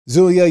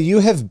Zulya, you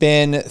have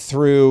been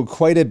through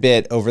quite a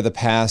bit over the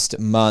past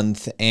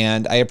month,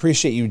 and I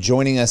appreciate you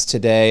joining us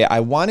today.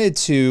 I wanted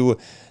to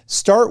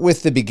start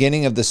with the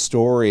beginning of the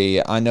story.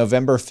 On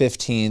November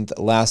 15th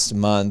last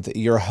month,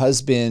 your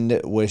husband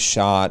was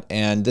shot,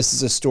 and this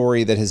is a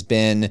story that has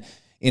been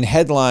in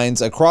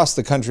headlines across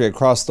the country,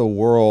 across the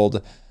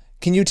world.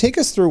 Can you take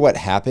us through what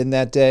happened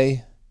that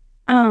day?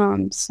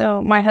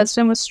 So my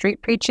husband was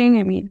street preaching.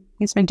 I mean,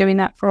 he's been doing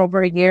that for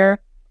over a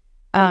year.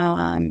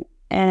 And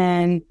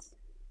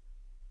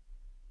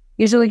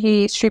usually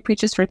he street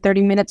preaches for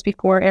 30 minutes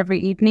before every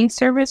evening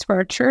service for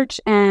our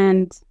church.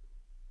 And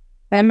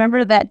I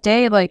remember that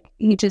day, like,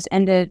 he just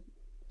ended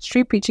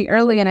street preaching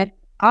early, and I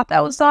thought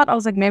that was odd. I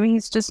was like, maybe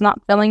he's just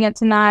not feeling it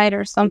tonight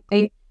or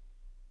something.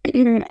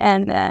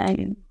 And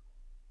then,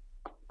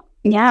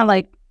 yeah,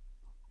 like,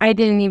 I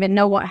didn't even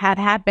know what had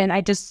happened.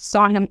 I just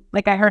saw him,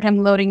 like, I heard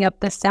him loading up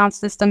the sound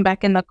system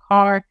back in the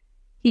car.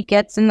 He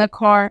gets in the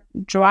car,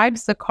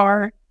 drives the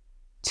car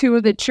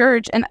to the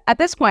church. And at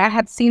this point, I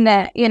had seen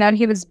that,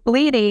 he was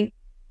bleeding.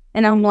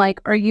 And I'm like,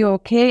 are you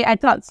okay? I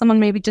thought someone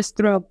maybe just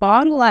threw a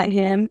bottle at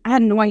him. I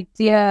had no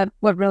idea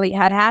what really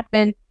had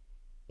happened.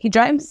 He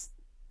drives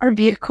our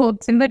vehicle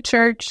to the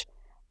church,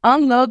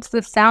 unloads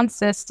the sound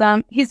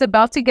system. He's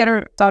about to get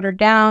our daughter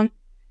down.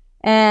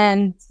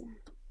 And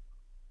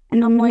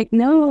I'm like,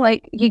 no,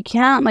 like, you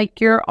can't. Like,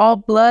 you're all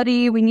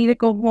bloody. We need to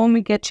go home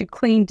and get you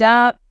cleaned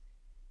up.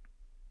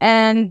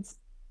 And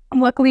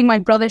luckily, my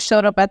brother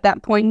showed up at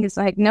that point. He's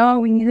like, no,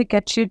 we need to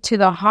get you to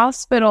the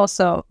hospital.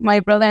 So my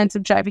brother ends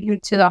up driving him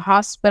to the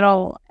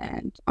hospital.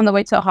 And on the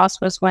way to the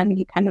hospital is when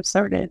he kind of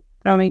started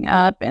throwing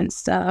up and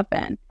stuff.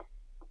 And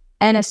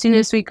as soon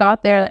as we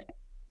got there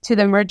to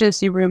the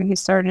emergency room, he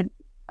started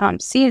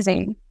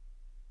seizing.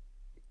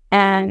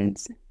 And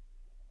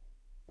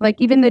like,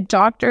 even the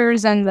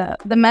doctors and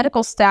the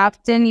medical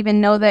staff didn't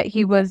even know that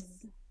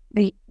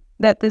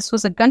that this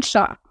was a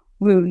gunshot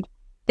wound.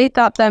 They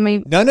thought that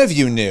maybe none of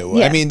you knew.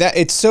 Yeah. I mean, that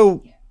it's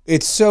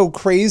so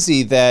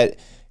crazy that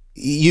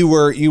you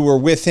were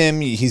with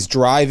him. He's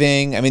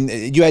driving. I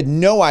mean, you had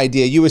no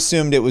idea. You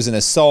assumed it was an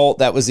assault.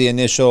 That was the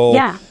initial.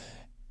 Yeah.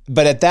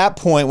 But at that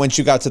point, once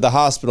you got to the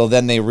hospital,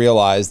 then they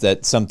realized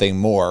that something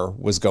more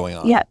was going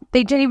on. Yeah,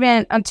 they didn't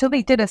even, until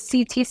they did a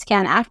CT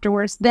scan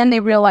afterwards, then they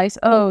realized,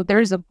 oh,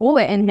 there's a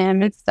bullet in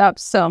him and stuff.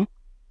 So,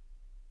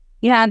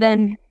 yeah,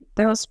 then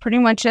that was pretty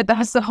much it. That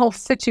was the whole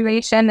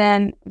situation.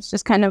 And it's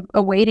just kind of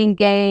a waiting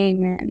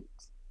game, and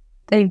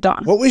they've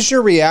done. What was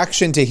your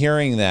reaction to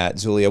hearing that,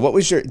 Zulya? What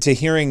was to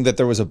hearing that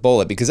there was a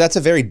bullet? Because that's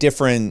a very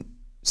different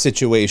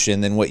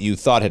situation than what you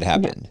thought had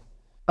happened.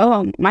 Yeah.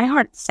 Oh, my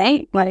heart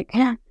sank. Like,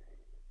 yeah.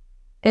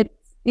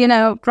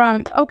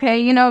 From, okay,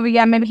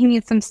 yeah, maybe he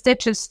needs some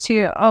stitches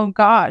too. Oh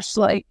gosh,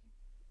 like,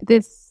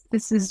 this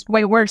is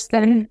way worse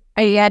than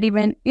I had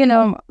even,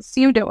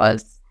 assumed it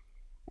was.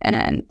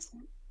 And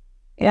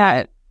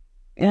yeah,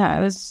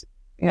 it was,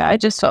 yeah, I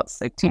just felt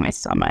sick to my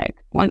stomach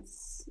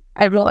once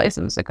I realized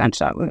it was a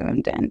gunshot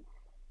wound. And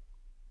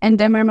I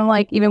remember,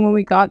 like, even when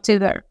we got to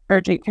the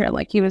urgent care,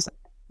 like, he was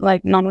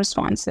like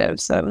non-responsive.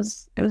 So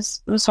it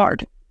was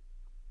hard.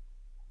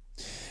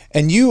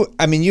 And you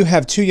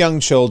have two young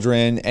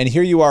children, and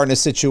here you are in a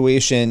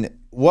situation.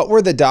 What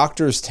were the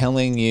doctors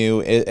telling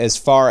you as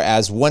far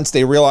as once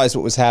they realized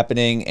what was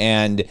happening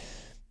and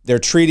they're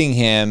treating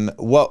him?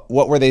 What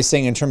were they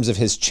saying in terms of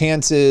his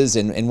chances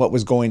and what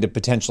was going to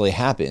potentially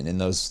happen in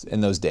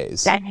those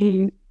days?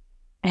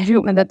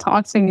 Everyone that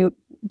talks to me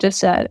just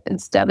said,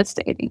 it's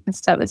devastating.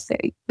 It's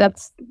devastating.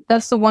 That's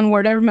the one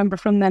word I remember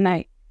from the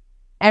night.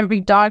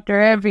 Every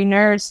doctor, every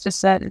nurse just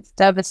said, it's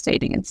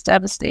devastating. It's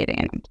devastating.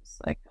 And I'm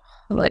just like,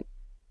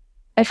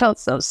 I felt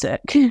so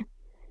sick.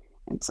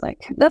 It's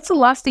like, that's the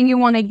last thing you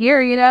want to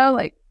hear,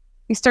 like,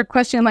 you start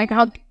questioning, like,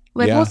 how,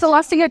 like, Yeah. What was the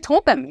last thing I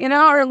told them,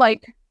 or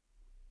like,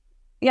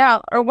 yeah,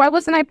 or why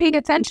wasn't I paying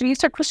attention? You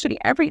start questioning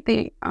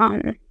everything.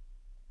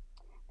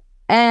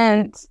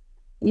 And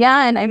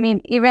yeah, and I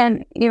mean,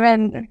 even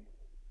I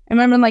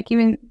remember, like,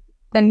 even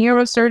the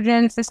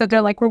neurosurgeons, they said,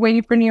 they're like, we're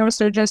waiting for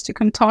neurosurgeons to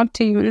come talk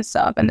to you and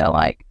stuff. And they're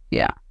like,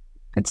 yeah,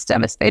 it's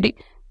devastating.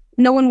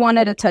 No one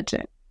wanted to touch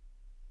it.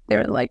 They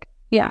were like,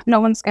 yeah, no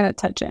one's going to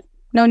touch it.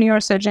 No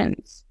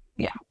neurosurgeons.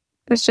 Yeah.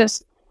 It's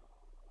just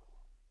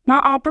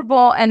not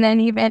operable. And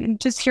then even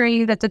just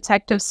hearing the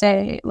detectives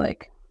say,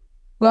 like,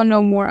 we'll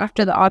know more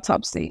after the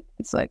autopsy.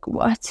 It's like,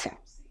 what?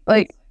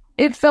 Like,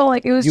 it felt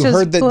like it was You just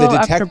heard that the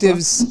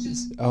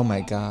detectives. Oh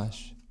my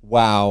gosh.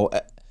 Wow.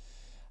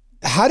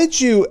 How did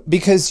you,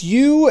 because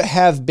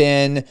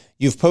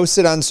you've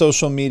posted on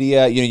social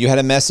media, you had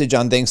a message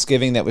on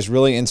Thanksgiving that was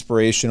really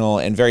inspirational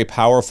and very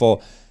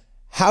powerful.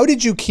 How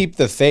did you keep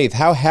the faith?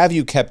 How have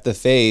you kept the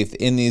faith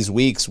in these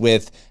weeks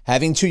with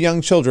having two young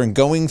children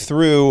going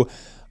through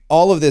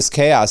all of this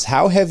chaos?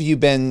 How have you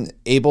been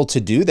able to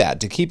do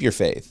that, to keep your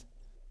faith?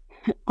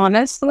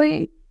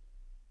 Honestly,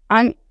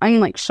 I'm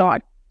like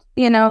shocked,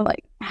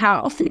 like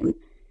how.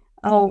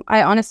 Oh,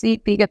 I honestly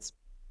think it's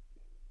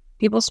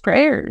people's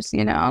prayers,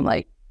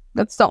 like,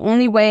 that's the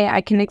only way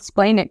I can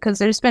explain it. Because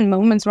there's been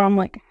moments where I'm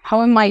like,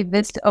 how am I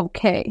this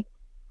okay?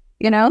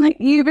 like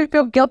you even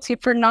feel guilty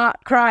for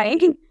not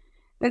crying.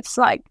 It's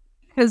like,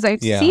 because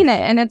I've seen it,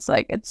 and it's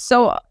like, it's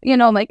so,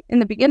 like in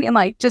the beginning,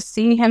 like just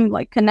seeing him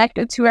like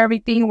connected to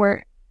everything,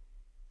 where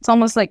it's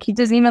almost like he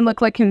doesn't even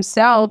look like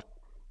himself.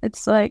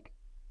 It's like,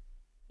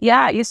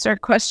 you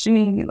start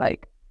questioning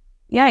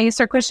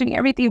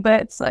everything,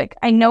 but it's like,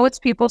 I know it's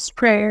people's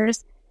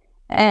prayers,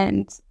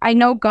 and I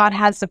know God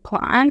has a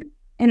plan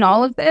in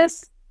all of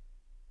this,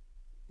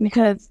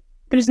 because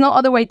there's no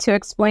other way to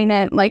explain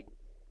it. Like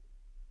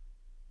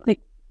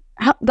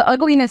how, the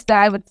ugliness that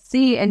I would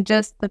see, and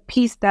just the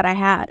peace that I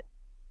had.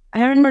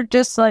 I remember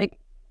just like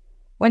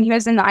when he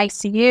was in the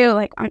ICU,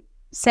 like,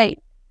 say,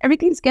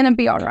 everything's going to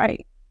be all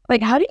right.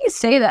 Like, how do you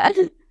say that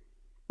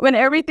when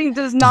everything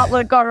does not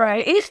look all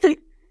right?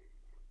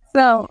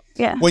 So,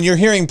 yeah. When you're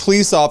hearing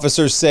police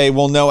officers say,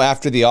 "We'll know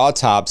after the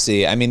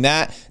autopsy," I mean,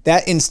 that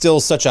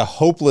instills such a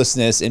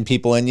hopelessness in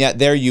people. And yet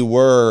there you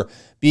were,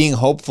 being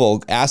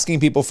hopeful, asking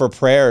people for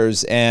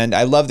prayers. And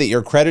I love that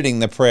you're crediting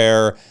the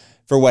prayer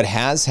for what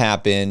has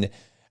happened.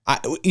 I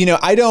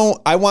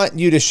want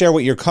you to share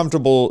what you're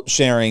comfortable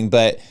sharing,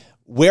 but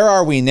where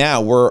are we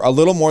now? We're a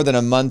little more than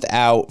a month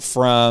out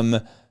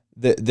from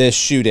this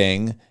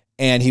shooting,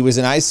 and he was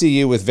in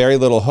ICU with very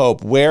little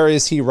hope. Where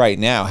is he right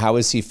now? How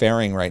is he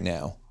faring right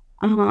now?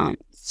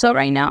 So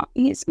right now,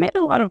 he's made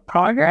a lot of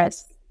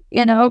progress,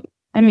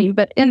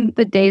 but in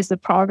the days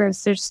of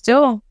progress, there's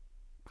still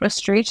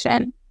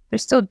frustration.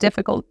 There's still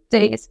difficult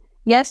days.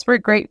 Yes, we're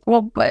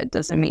grateful, but it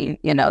doesn't mean,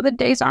 the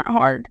days aren't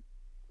hard.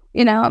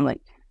 I'm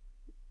like,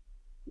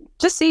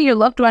 just see your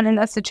loved one in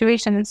that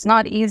situation. It's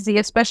not easy,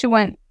 especially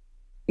when,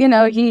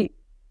 he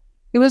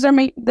was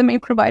the main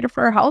provider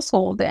for our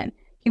household, and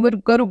he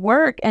would go to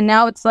work, and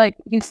now it's like,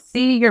 you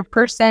see your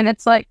person,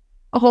 it's like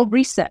a whole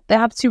reset. They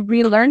have to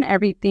relearn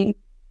everything.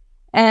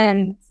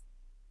 And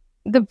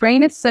the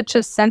brain is such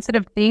a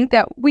sensitive thing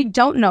that we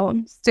don't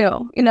know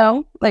still,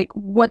 like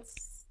what's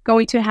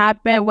going to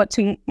happen, what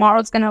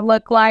tomorrow's going to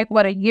look like,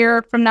 what a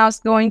year from now is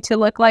going to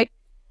look like.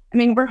 I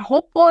mean, we're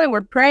hopeful, and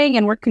we're praying,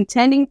 and we're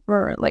contending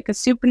for like a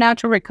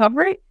supernatural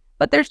recovery,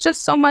 but there's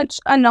just so much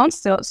unknown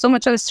still, so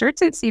much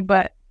uncertainty.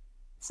 But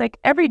it's like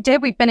every day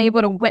we've been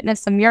able to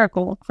witness a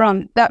miracle,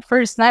 from that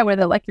first night where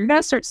they're like, you're going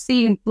to start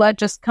seeing blood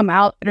just come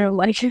out through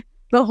like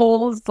the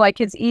holes, like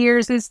his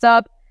ears and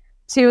stuff,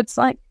 to it's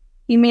like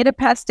he made it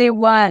past day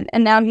one,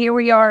 and now here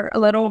we are a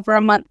little over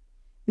a month.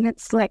 And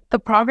it's like the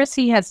progress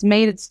he has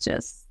made, it's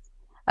just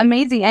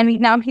amazing. I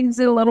mean, now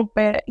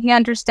he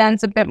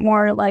understands a bit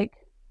more like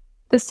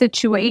the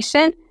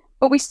situation,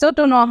 but we still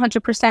don't know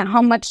 100%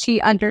 how much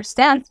he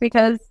understands,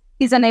 because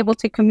he's unable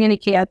to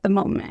communicate at the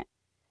moment,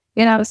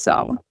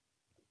 so,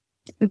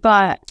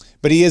 but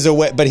he is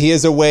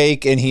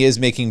awake, and he is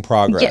making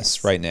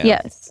progress right now.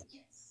 Yes.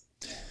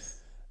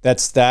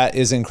 That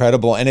is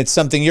incredible. And it's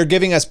something, you're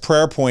giving us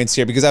prayer points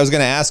here, because I was going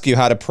to ask you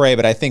how to pray,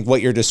 but I think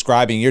what you're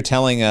describing, you're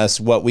telling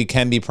us what we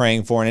can be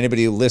praying for. And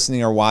anybody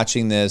listening or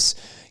watching this,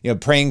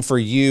 praying for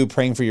you,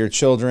 praying for your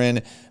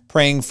children,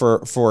 praying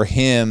for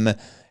him.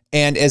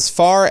 And as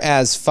far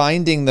as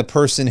finding the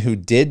person who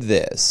did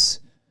this,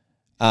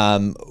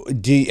 do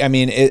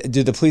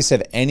the police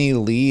have any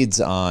leads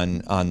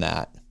on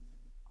that?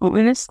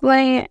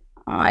 Honestly,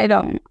 I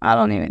don't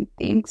even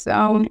think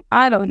so.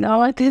 I don't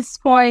know at this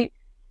point.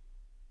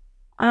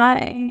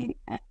 In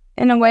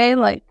a way,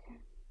 like,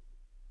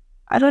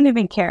 I don't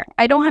even care.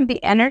 I don't have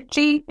the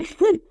energy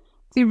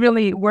to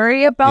really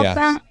worry about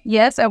that.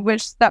 Yes, I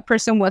wish that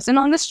person wasn't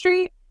on the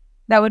street.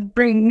 That would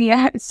bring me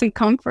some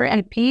comfort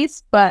and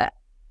peace, but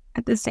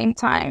at the same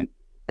time,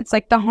 it's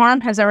like the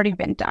harm has already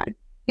been done,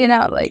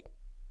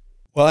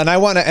 Well, and I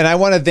want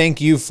to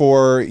thank you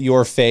for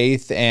your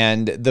faith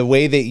and the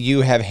way that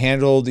you have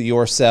handled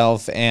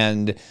yourself,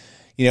 and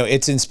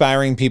it's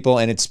inspiring people,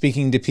 and it's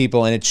speaking to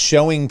people, and it's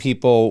showing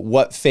people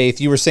what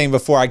faith. You were saying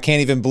before, I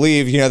can't even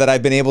believe, that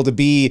I've been able to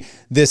be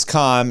this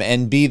calm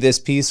and be this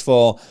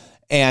peaceful.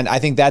 And I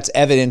think that's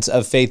evidence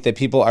of faith that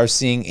people are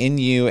seeing in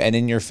you and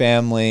in your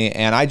family.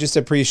 And I just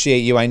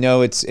appreciate you. I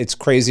know it's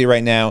crazy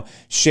right now,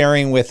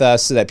 sharing with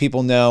us so that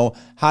people know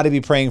how to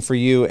be praying for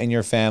you and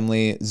your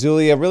family.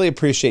 Zulya, really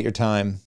appreciate your time.